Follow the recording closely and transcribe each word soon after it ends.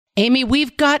Amy,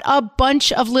 we've got a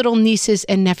bunch of little nieces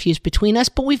and nephews between us,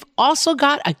 but we've also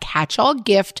got a catch-all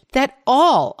gift that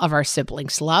all of our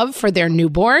siblings love for their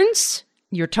newborns.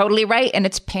 You're totally right, and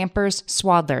it's Pampers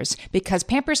Swaddlers, because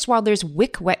Pampers Swaddlers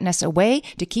wick wetness away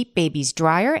to keep babies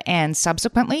drier and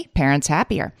subsequently parents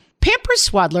happier. Pampers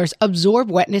Swaddlers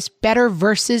absorb wetness better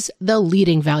versus the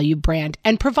leading value brand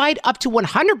and provide up to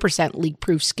 100%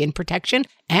 leak-proof skin protection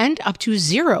and up to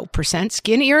 0%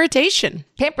 skin irritation.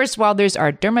 Pampers Swaddlers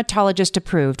are dermatologist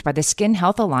approved by the Skin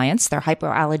Health Alliance. They're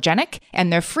hypoallergenic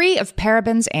and they're free of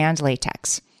parabens and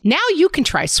latex. Now you can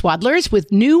try Swaddlers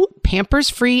with new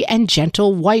Pampers-free and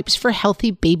gentle wipes for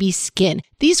healthy baby skin.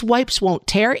 These wipes won't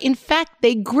tear. In fact,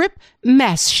 they grip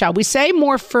mess, shall we say,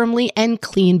 more firmly and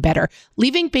clean better,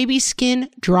 leaving baby skin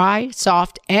dry,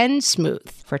 soft, and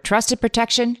smooth. For trusted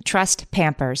protection, trust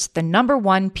Pampers, the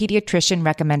 #1 pediatrician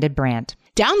recommended brand.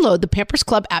 Download the Pampers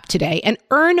Club app today and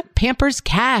earn Pampers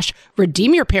Cash.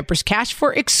 Redeem your Pampers Cash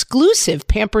for exclusive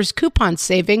Pampers coupon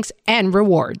savings and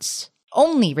rewards.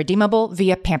 Only redeemable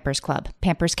via Pampers Club.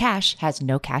 Pampers Cash has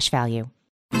no cash value.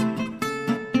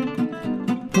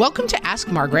 Welcome to Ask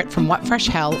Margaret from What Fresh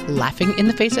Hell, laughing in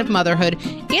the face of motherhood,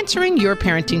 answering your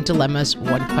parenting dilemmas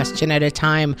one question at a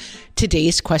time.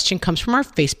 Today's question comes from our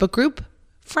Facebook group,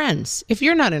 Friends. If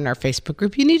you're not in our Facebook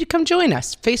group, you need to come join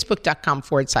us.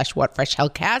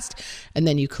 Facebook.com/WhatFreshHellCast. And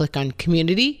then you click on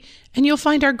community and you'll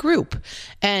find our group.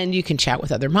 And you can chat with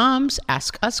other moms,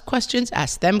 ask us questions,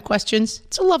 ask them questions.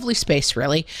 It's a lovely space,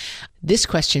 really. This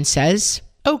question says,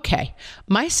 okay,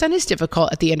 my son is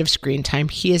difficult at the end of screen time.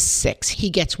 He is 6. He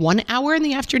gets 1 hour in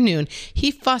the afternoon.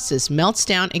 He fusses, melts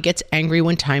down, and gets angry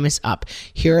when time is up.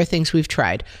 Here are things we've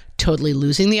tried. Totally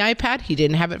losing the iPad. He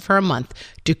didn't have it for a month.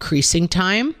 Decreasing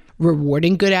time,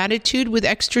 rewarding good attitude with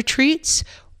extra treats,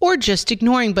 or just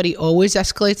ignoring, but he always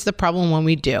escalates the problem when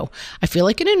we do. I feel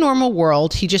like in a normal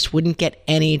world, he just wouldn't get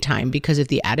any time because of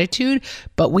the attitude,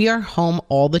 but we are home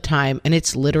all the time and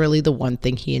it's literally the one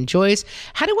thing he enjoys.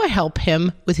 How do I help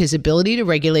him with his ability to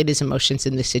regulate his emotions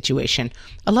in this situation?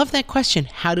 I love that question.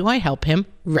 How do I help him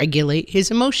regulate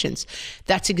his emotions?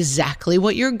 That's exactly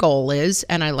what your goal is,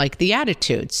 and I like the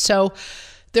attitude. So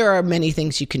there are many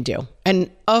things you can do. And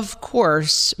of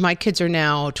course, my kids are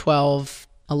now 12,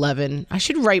 11. I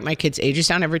should write my kids' ages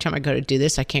down every time I go to do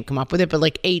this. I can't come up with it, but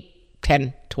like 8,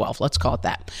 10, 12, let's call it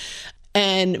that.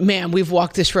 And man, we've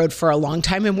walked this road for a long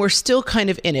time and we're still kind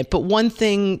of in it. But one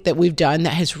thing that we've done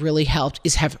that has really helped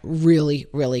is have really,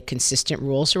 really consistent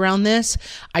rules around this.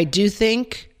 I do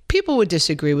think people would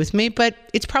disagree with me, but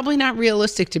it's probably not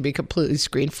realistic to be completely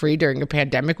screen-free during a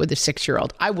pandemic with a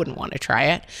 6-year-old. I wouldn't want to try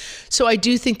it. So I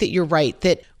do think that you're right,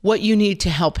 that what you need to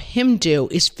help him do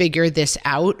is figure this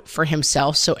out for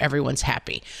himself so everyone's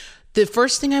happy. The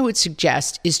first thing I would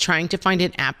suggest is trying to find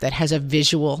an app that has a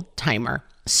visual timer.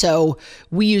 So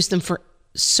we use them for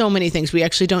so many things. We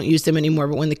actually don't use them anymore,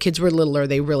 but when the kids were littler,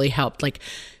 they really helped. Like,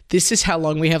 this is how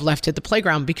long we have left at the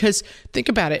playground, because think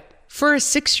about it. For a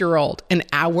 6-year-old, an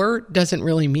hour doesn't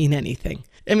really mean anything.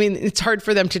 I mean, it's hard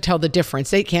for them to tell the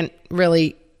difference. They can't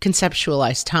really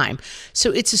conceptualize time.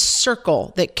 So it's a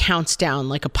circle that counts down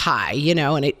like a pie, you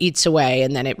know, and it eats away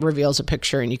and then it reveals a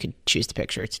picture and you can choose the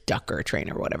picture. It's a duck or a train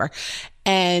or whatever.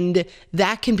 And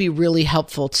that can be really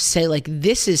helpful to say, like,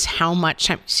 this is how much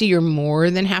time. See, you're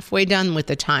more than halfway done with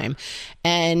the time.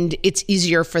 And it's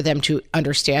easier for them to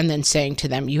understand than saying to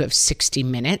them, you have 60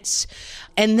 minutes.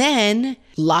 And then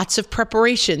lots of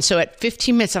preparation. So at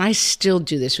 15 minutes, and I still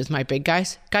do this with my big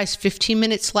guys, 15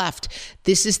 minutes left.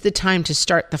 This is the time to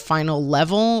start the final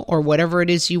level or whatever it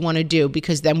is you want to do,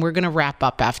 because then we're going to wrap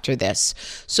up after this.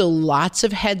 So lots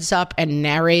of heads up and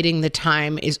narrating the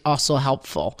time is also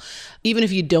helpful. Even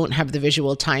if you don't have the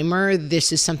visual timer,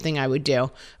 this is something I would do.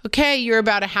 Okay, you're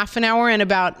about a half an hour and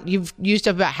you've used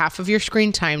up about half of your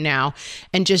screen time now,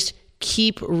 and just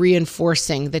keep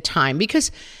reinforcing the time.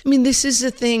 Because, I mean, this is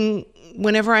the thing,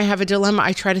 whenever I have a dilemma,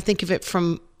 I try to think of it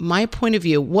from my point of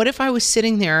view. What if I was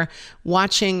sitting there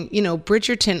watching,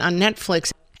 Bridgerton on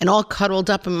Netflix and all cuddled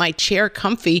up in my chair,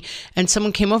 comfy, and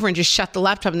someone came over and just shut the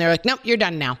laptop and they're like, nope, you're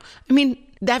done now. I mean,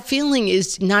 that feeling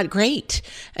is not great.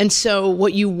 And so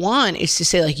what you want is to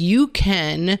say, like, you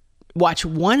can watch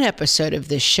one episode of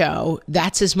this show.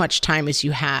 That's as much time as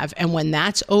you have. And when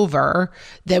that's over,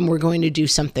 then we're going to do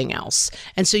something else.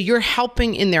 And so you're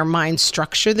helping in their mind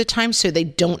structure the time so they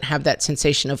don't have that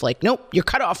sensation of like, nope, you're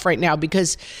cut off right now,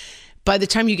 because by the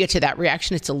time you get to that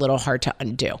reaction, it's a little hard to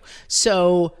undo.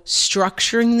 So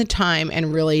structuring the time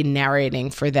and really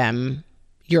narrating for them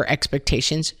your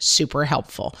expectations, super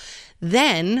helpful.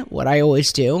 Then what I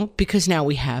always do, because now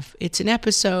it's an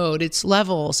episode, it's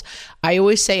levels. I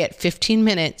always say at 15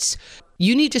 minutes,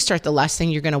 you need to start the last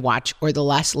thing you're going to watch or the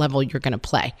last level you're going to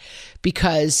play,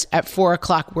 because at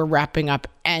 4:00 we're wrapping up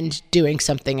and doing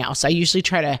something else. I usually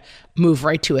try to move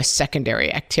right to a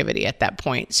secondary activity at that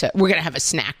point. So we're going to have a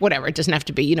snack, whatever. It doesn't have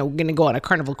to be, we're going to go on a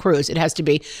Carnival cruise. It has to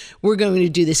be, we're going to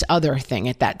do this other thing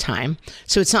at that time.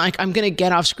 So it's not like I'm going to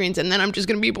get off screens and then I'm just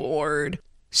going to be bored.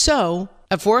 So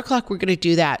at 4:00, we're going to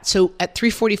do that. So at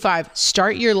 3:45,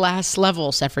 start your last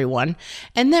levels, everyone.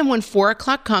 And then when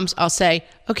 4:00 comes, I'll say,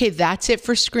 okay, that's it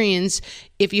for screens.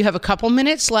 If you have a couple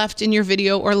minutes left in your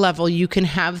video or level, you can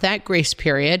have that grace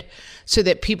period so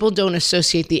that people don't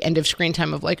associate the end of screen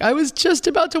time of like, I was just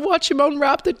about to watch him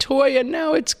unwrap the toy and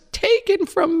now it's taken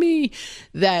from me.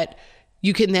 That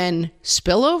you can then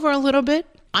spill over a little bit.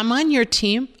 I'm on your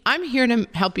team. I'm here to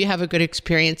help you have a good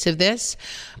experience of this.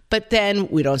 But then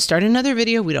we don't start another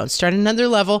video. We don't start another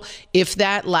level. If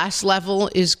that last level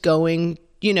is going,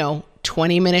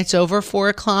 20 minutes over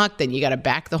 4:00, then you got to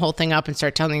back the whole thing up and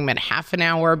start telling them at half an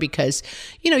hour because,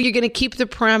 you're going to keep the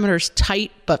parameters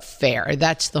tight but fair.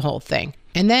 That's the whole thing.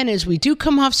 And then as we do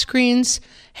come off screens,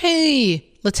 hey,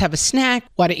 let's have a snack.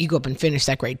 Why don't you go up and finish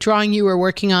that great drawing you were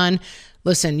working on?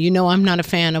 Listen, I'm not a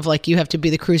fan of you have to be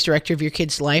the cruise director of your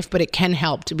kid's life, but it can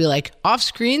help to be like, off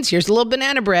screens, here's a little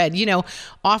banana bread,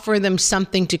 offer them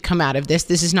something to come out of this.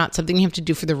 This is not something you have to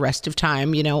do for the rest of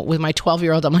time. With my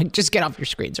 12-year-old, I'm like, just get off your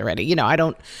screens already. I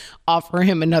don't offer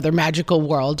him another magical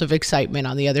world of excitement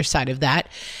on the other side of that.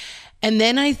 And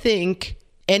then I think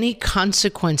any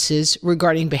consequences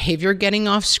regarding behavior getting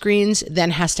off screens then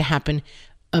has to happen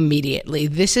immediately.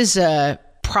 This is a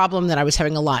problem that I was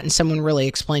having a lot, and someone really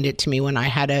explained it to me when I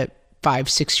had a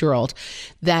 5-6-year-old,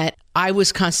 that I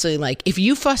was constantly like, if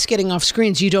you fuss getting off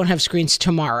screens, you don't have screens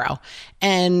tomorrow.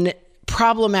 And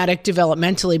problematic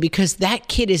developmentally, because that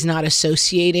kid is not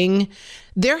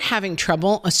they're having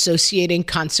trouble associating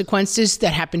consequences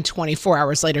that happen 24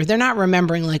 hours later. They're not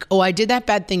remembering like, oh, I did that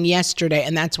bad thing yesterday,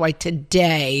 and that's why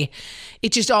today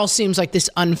it just all seems like this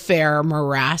unfair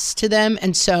morass to them.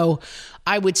 And so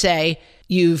I would say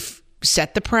you've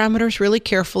set the parameters really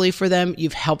carefully for them.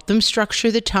 You've helped them structure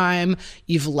the time.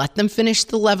 You've let them finish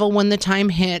the level when the time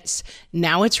hits.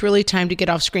 Now it's really time to get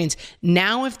off screens.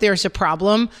 Now, if there's a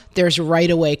problem, there's right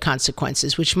away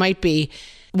consequences, which might be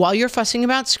while you're fussing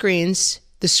about screens,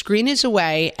 the screen is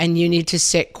away and you need to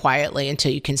sit quietly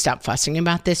until you can stop fussing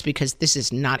about this, because this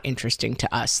is not interesting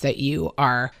to us that you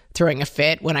are throwing a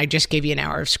fit when I just gave you an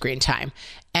hour of screen time.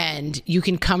 And you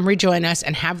can come rejoin us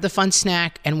and have the fun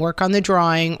snack and work on the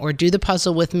drawing or do the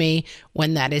puzzle with me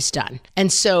when that is done.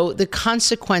 And so the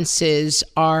consequences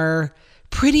are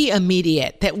pretty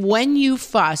immediate, that when you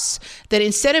fuss, that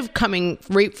instead of coming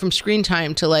right from screen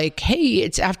time to like, hey,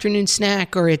 it's afternoon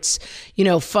snack, or it's,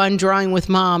 fun drawing with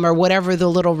mom, or whatever the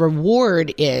little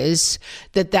reward is,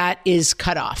 that is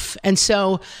cut off. And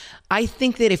so I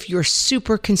think that if you're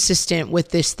super consistent with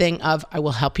this thing of, I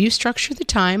will help you structure the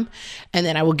time, and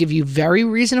then I will give you very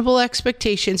reasonable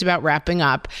expectations about wrapping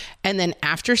up. And then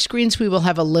after screens, we will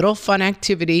have a little fun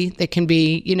activity that can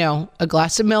be, a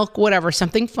glass of milk, whatever,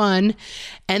 something fun.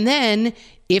 And then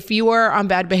if you are on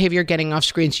bad behavior getting off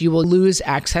screens, you will lose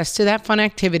access to that fun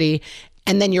activity.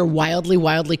 And then you're wildly,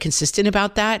 wildly consistent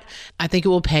about that. I think it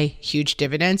will pay huge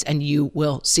dividends and you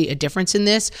will see a difference in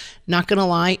this. Not going to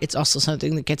lie, it's also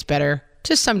something that gets better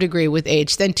to some degree with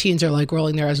age. Then teens are like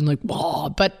rolling their eyes and like, whoa,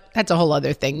 but that's a whole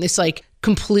other thing. This like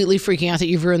completely freaking out that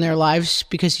you've ruined their lives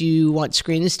because you want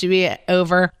screens to be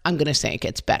over. I'm going to say it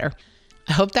gets better.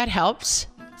 I hope that helps.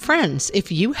 Friends,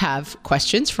 if you have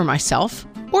questions for myself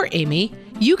or Amy,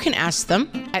 you can ask them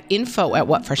at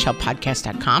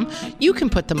info@whatfreshhellpodcast.com. You can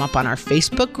put them up on our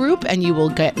Facebook group and you will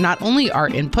get not only our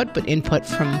input, but input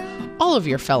from all of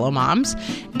your fellow moms.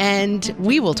 And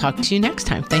we will talk to you next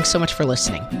time. Thanks so much for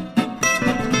listening.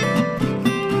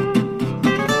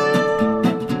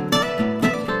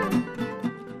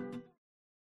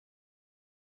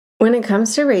 When it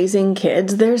comes to raising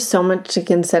kids, there's so much to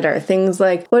consider. Things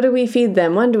like, what do we feed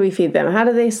them? When do we feed them? How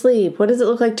do they sleep? What does it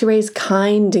look like to raise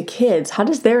kind kids? How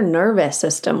does their nervous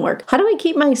system work? How do I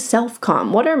keep myself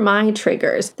calm? What are my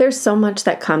triggers? There's so much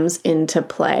that comes into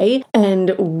play,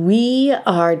 and we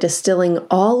are distilling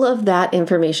all of that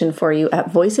information for you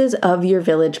at Voices of Your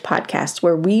Village podcast,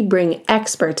 where we bring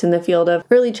experts in the field of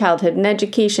early childhood and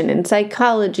education and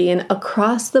psychology and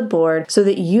across the board so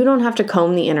that you don't have to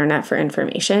comb the internet for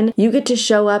information. fun. You get to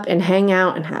show up and hang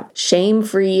out and have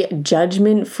shame-free,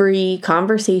 judgment-free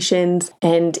conversations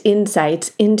and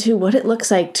insights into what it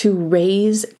looks like to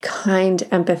raise kind,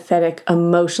 empathetic,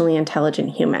 emotionally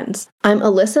intelligent humans. I'm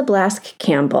Alyssa Blask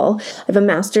Campbell. I have a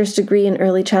master's degree in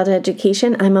early childhood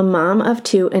education. I'm a mom of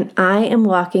 2, and I am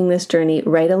walking this journey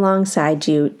right alongside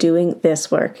you doing this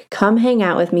work. Come hang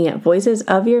out with me at Voices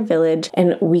of Your Village,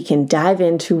 and we can dive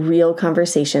into real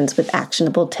conversations with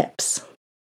actionable tips.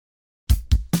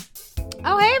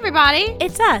 Oh, hey, everybody.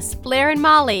 It's us, Blair and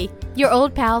Molly, your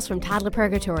old pals from Toddler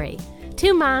Purgatory.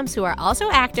 2 moms who are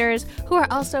also actors, who are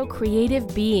also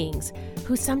creative beings,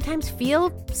 who sometimes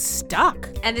feel stuck.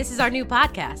 And this is our new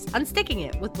podcast, Unsticking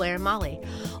It with Blair and Molly.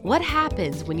 What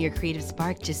happens when your creative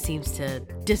spark just seems to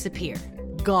disappear?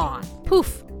 Gone.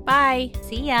 Poof. Bye.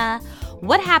 See ya.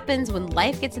 What happens when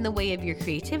life gets in the way of your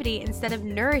creativity instead of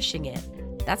nourishing it?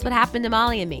 That's what happened to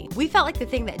Molly and me. We felt like the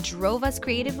thing that drove us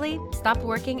creatively stopped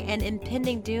working, and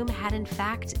impending doom had in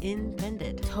fact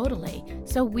impended. Totally.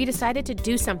 So we decided to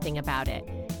do something about it.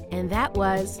 And that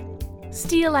was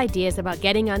steal ideas about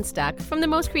getting unstuck from the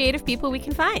most creative people we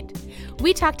can find.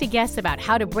 We talk to guests about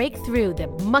how to break through the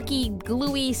mucky,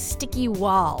 gluey, sticky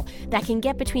wall that can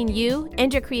get between you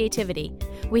and your creativity.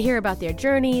 We hear about their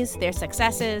journeys, their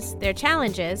successes, their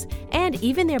challenges, and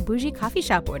even their bougie coffee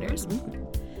shop orders.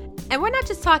 And we're not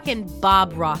just talking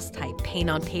Bob Ross type paint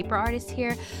on paper artists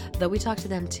here, though we talk to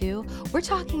them too. We're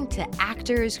talking to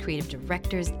actors, creative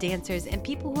directors, dancers, and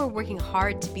people who are working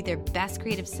hard to be their best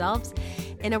creative selves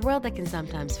in a world that can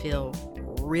sometimes feel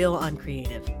real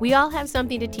uncreative. We all have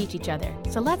something to teach each other,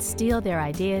 so let's steal their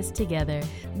ideas together.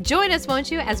 Join us,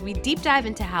 won't you, as we deep dive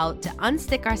into how to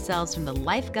unstick ourselves from the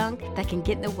life gunk that can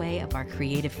get in the way of our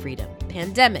creative freedom.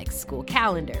 Pandemics, school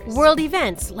calendars, world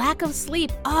events, lack of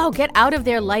sleep. Oh, get out of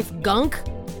their life gunk.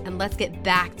 And let's get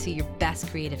back to your best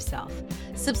creative self.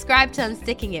 Subscribe to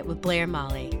Unsticking It with Blair and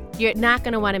Molly. You're not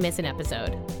going to want to miss an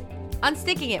episode.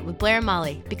 Unsticking It with Blair and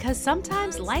Molly, because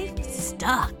sometimes life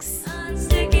sucks.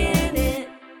 Unsticking it.